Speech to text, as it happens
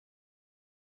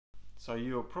So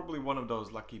you're probably one of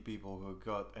those lucky people who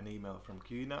got an email from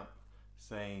QNAP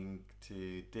saying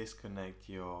to disconnect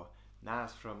your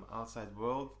NAS from outside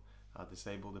world,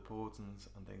 disable the ports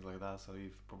and things like that. So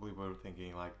you've probably were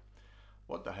thinking like,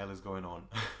 what the hell is going on?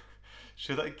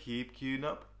 Should I keep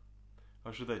QNAP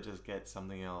or should I just get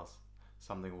something else,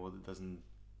 something that doesn't,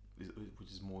 which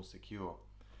is more secure?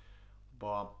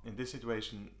 But in this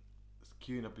situation,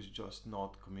 QNAP is just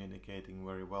not communicating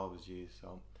very well with you,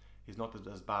 so it's not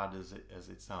as bad as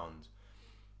it sounds.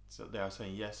 So they are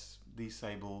saying yes,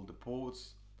 disable the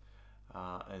ports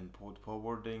and port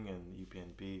forwarding and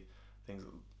UPnP things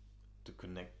to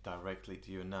connect directly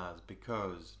to your NAS,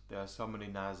 because there are so many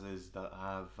NASs that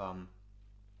have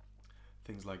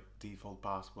things like default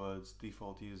passwords,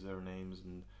 default usernames,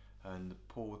 and the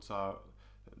ports are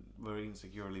very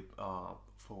insecurely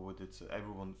forwarded, so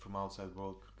everyone from outside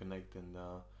world could connect and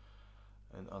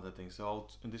other things. So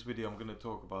in this video I'm going to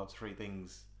talk about 3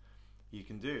 things you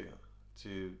can do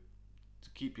to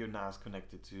keep your NAS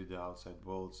connected to the outside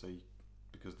world. So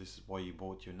because this is why you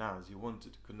bought your NAS, you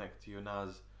wanted to connect to your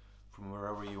NAS from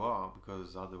wherever you are,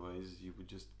 because otherwise you would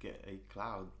just get a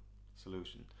cloud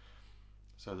solution.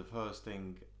 So the first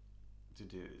thing to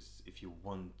do is, if you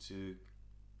want to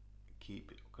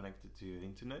keep it connected to your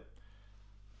internet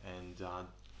and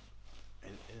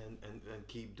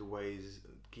keep it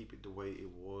the way it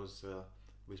was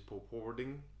with port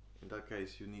forwarding, in that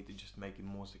case you need to just make it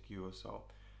more secure. So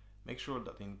make sure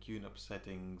that in QNAP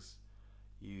settings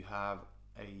you have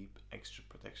a extra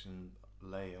protection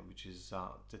layer, which is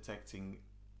detecting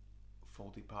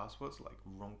faulty passwords, like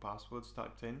wrong passwords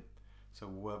typed in. So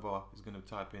whoever is going to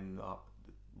type in the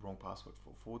wrong password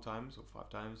for 4 times or 5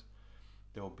 times,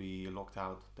 they'll be locked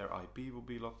out. Their IP will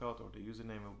be locked out, or the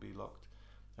username will be locked,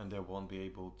 and they won't be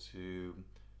able to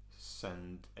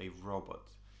send a robot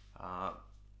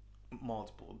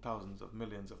multiple thousands of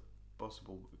millions of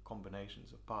possible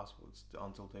combinations of passwords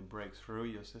until they break through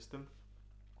your system.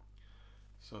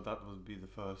 So that would be the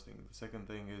first thing. The second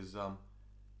thing is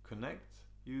connect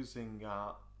using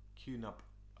QNAP,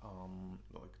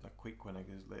 like a quick connect,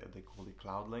 is they call it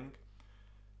CloudLink,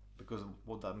 because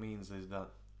what that means is that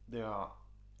they are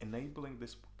enabling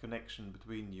this connection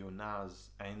between your NAS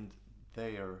and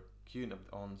their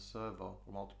QNAP on server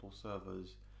or multiple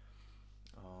servers,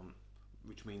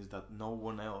 which means that no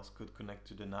one else could connect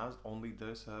to the NAS, only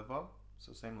their server.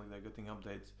 So same like they're getting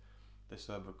updates, the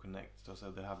server connects,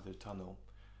 so they have their tunnel.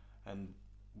 And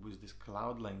with this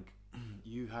CloudLink,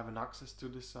 you have an access to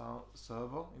this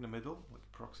server in the middle, like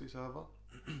a proxy server.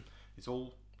 It's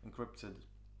all encrypted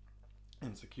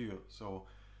and secure. So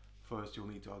first you'll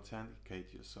need to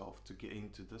authenticate yourself to get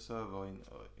into the server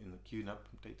in the QNAP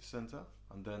data center,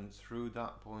 and then through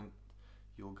that point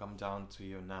you'll come down to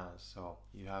your NAS, so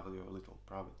you have your little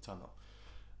private tunnel.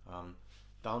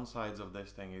 Downsides of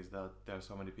this thing is that there are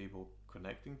so many people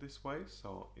connecting this way,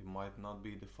 so it might not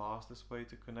be the fastest way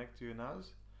to connect to your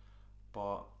NAS,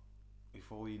 but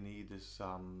if all you need is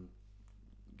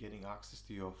getting access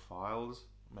to your files,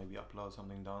 maybe upload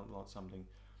something, download something,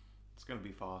 it's going to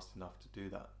be fast enough to do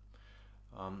that.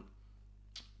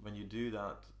 When you do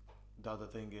that, the other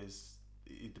thing is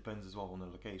it depends as well on the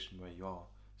location where you are.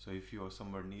 So if you are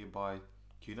somewhere nearby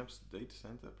QNAP's data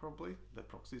center, probably the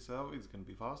proxy server is going to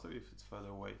be faster. If it's further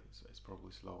away, it's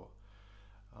probably slower.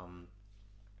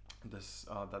 That's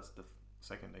the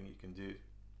second thing you can do.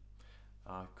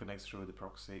 Connect through the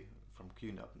proxy from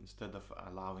QNAP instead of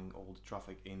allowing all the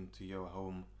traffic into your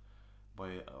home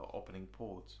by opening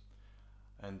ports.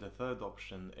 And the third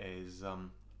option is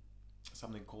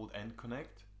something called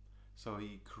AndConnect. So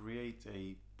you create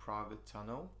a private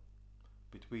tunnel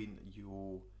between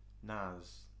your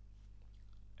NAS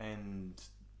and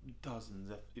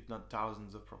dozens, if not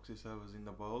thousands, of proxy servers in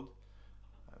the world,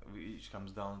 which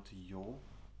comes down to your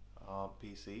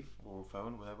PC or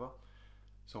phone, whatever.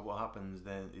 So what happens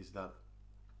then is that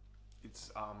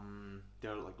it's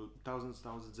there are like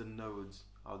thousands of nodes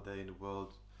out there in the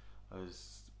world,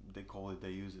 as they call it. They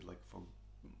use it like for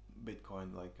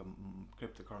Bitcoin, like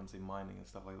cryptocurrency mining and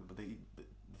stuff like that. But the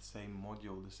same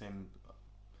module, the same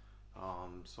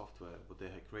software what they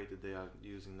had created, they are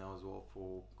using now as well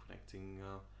for connecting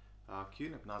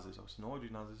QNAP NASs or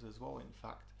Synology NASs as well, in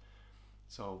fact.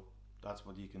 So that's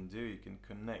what you can do. You can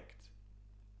connect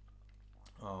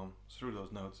through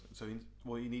those nodes. So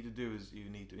what you need to do is you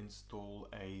need to install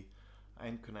a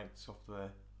AndConnect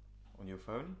software on your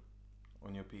phone,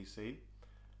 on your PC.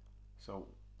 So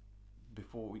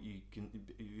before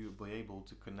you'll be able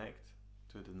to connect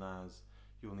to the NAS,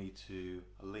 you'll need to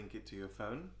link it to your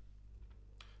phone.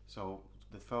 So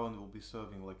the phone will be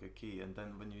serving like a key, and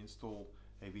then when you install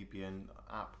a VPN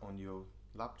app on your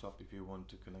laptop if you want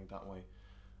to connect that way.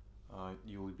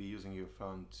 You will be using your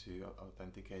phone to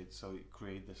authenticate, so you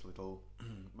create this little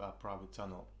private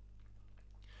tunnel.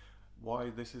 Why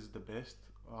this is the best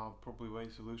probably way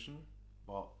solution,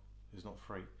 but it's not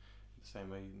free. The same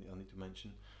way I need to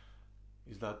mention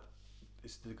is that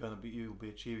it's gonna be, you'll be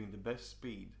achieving the best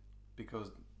speed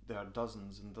because there are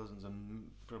dozens and dozens and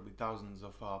probably thousands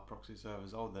of proxy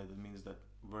servers out there. That means that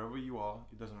wherever you are,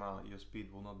 it doesn't matter, your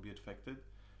speed will not be affected.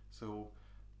 So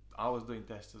I was doing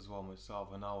tests as well myself,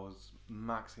 and I was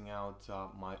maxing out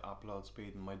my upload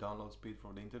speed and my download speed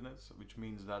for the internet, which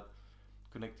means that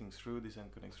connecting through this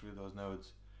and connecting through those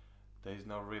nodes, there is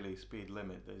no really speed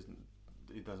limit.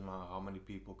 It doesn't matter how many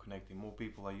people connecting. More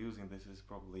people are using this is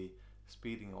probably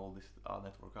speeding all this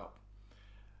network up.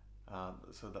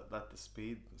 So that the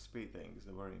speed thing is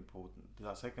very important.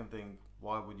 The second thing,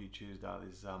 why would you choose that,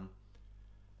 is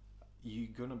you're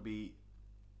gonna be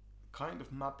kind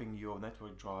of mapping your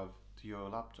network drive to your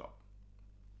laptop,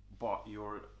 but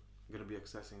you're gonna be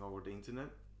accessing over the internet.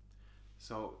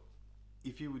 So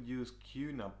if you would use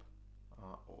QNAP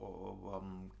or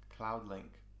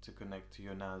CloudLink to connect to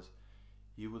your NAS,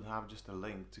 you would have just a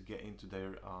link to get into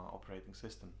their operating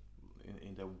system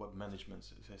in the web management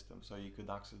system, so you could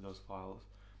access those files.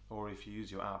 Or if you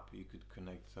use your app, you could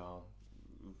connect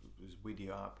this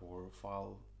video app or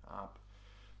file app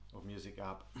or music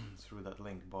app through that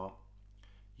link, but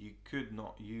you could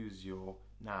not use your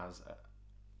NAS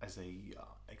as a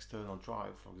external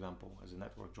drive, for example, as a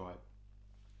network drive.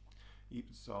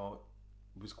 So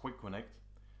with Quick Connect,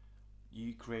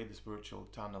 you create this virtual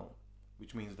tunnel,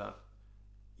 which means that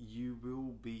you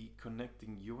will be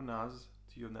connecting your NAS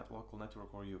to your local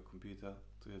network, or your computer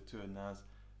to a NAS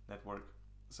network.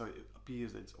 So it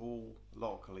appears that it's all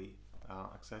locally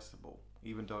accessible,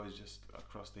 even though it's just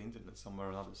across the internet somewhere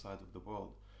on the other side of the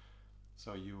world.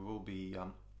 So you will be,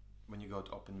 when you go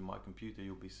to open my computer,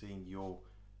 you'll be seeing your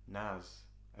NAS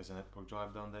as a network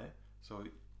drive down there. So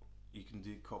you can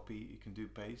do copy, you can do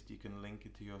paste, you can link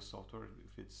it to your software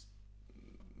if it's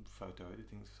photo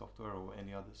editing software or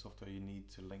any other software you need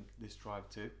to link this drive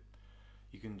to.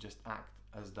 You can just act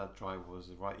as that drive was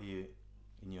right here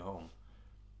in your home.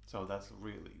 So that's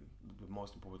really the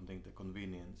most important thing, the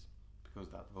convenience, because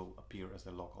that will appear as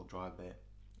a local drive there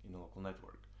in a local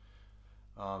network.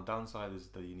 Downside is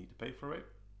that you need to pay for it.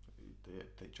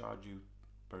 They charge you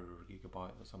per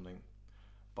gigabyte or something.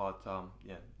 But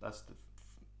yeah, that's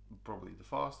probably the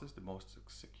fastest, the most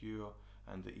secure,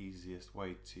 and the easiest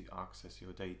way to access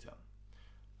your data.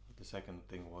 The second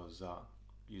thing was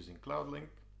using CloudLink,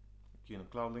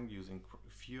 CloudLink, using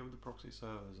a few of the proxy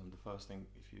servers. And the first thing,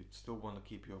 if you still want to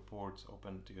keep your ports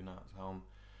open to your NAS home,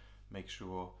 make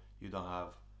sure you don't have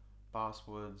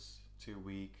passwords, too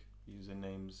weak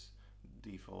usernames,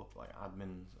 default like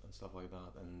admins and stuff like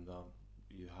that, and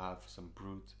you have some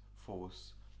brute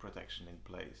force protection in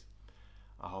place.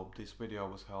 I hope this video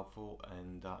was helpful,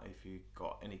 and if you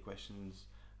got any questions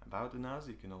about the NAS,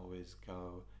 you can always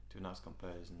go to NAS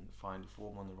Compares and find the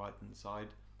form on the right hand side,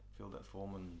 fill that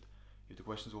form, and if the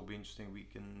questions will be interesting, we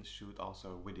can shoot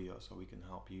also a video so we can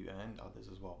help you and others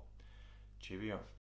as well. Cheerio.